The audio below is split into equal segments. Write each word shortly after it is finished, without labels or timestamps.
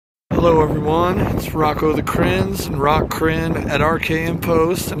Hello everyone, it's Rocco the Crins and Rock Crin at RKM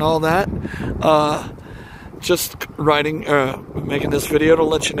Post and all that. Just making this video to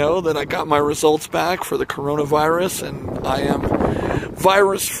let you know that I got my results back for the coronavirus and I am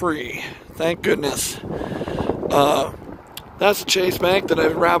virus free. Thank goodness. That's a Chase Bank that I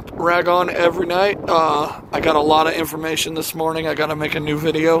rag on every night. I got a lot of information this morning. I got to make a new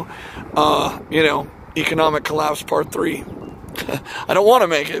video. Economic collapse part 3. I don't want to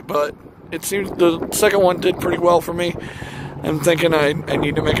make it, but it seems the second one did pretty well for me. I'm thinking I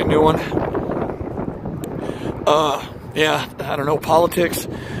need to make a new one. Yeah, I don't know, politics.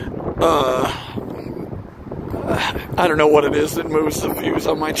 I don't know what it is that moves the views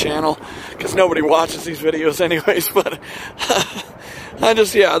on my channel, because nobody watches these videos anyways, but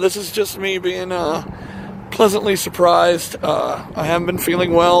this is just me being pleasantly surprised. I haven't been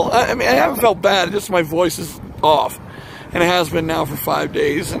feeling well. I mean, I haven't felt bad, just my voice is off. And it has been now for 5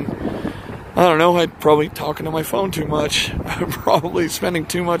 days, and I don't know, I'm probably talking to my phone too much. I'm probably spending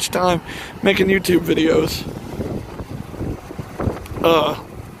too much time making YouTube videos.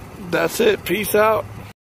 That's it. Peace out.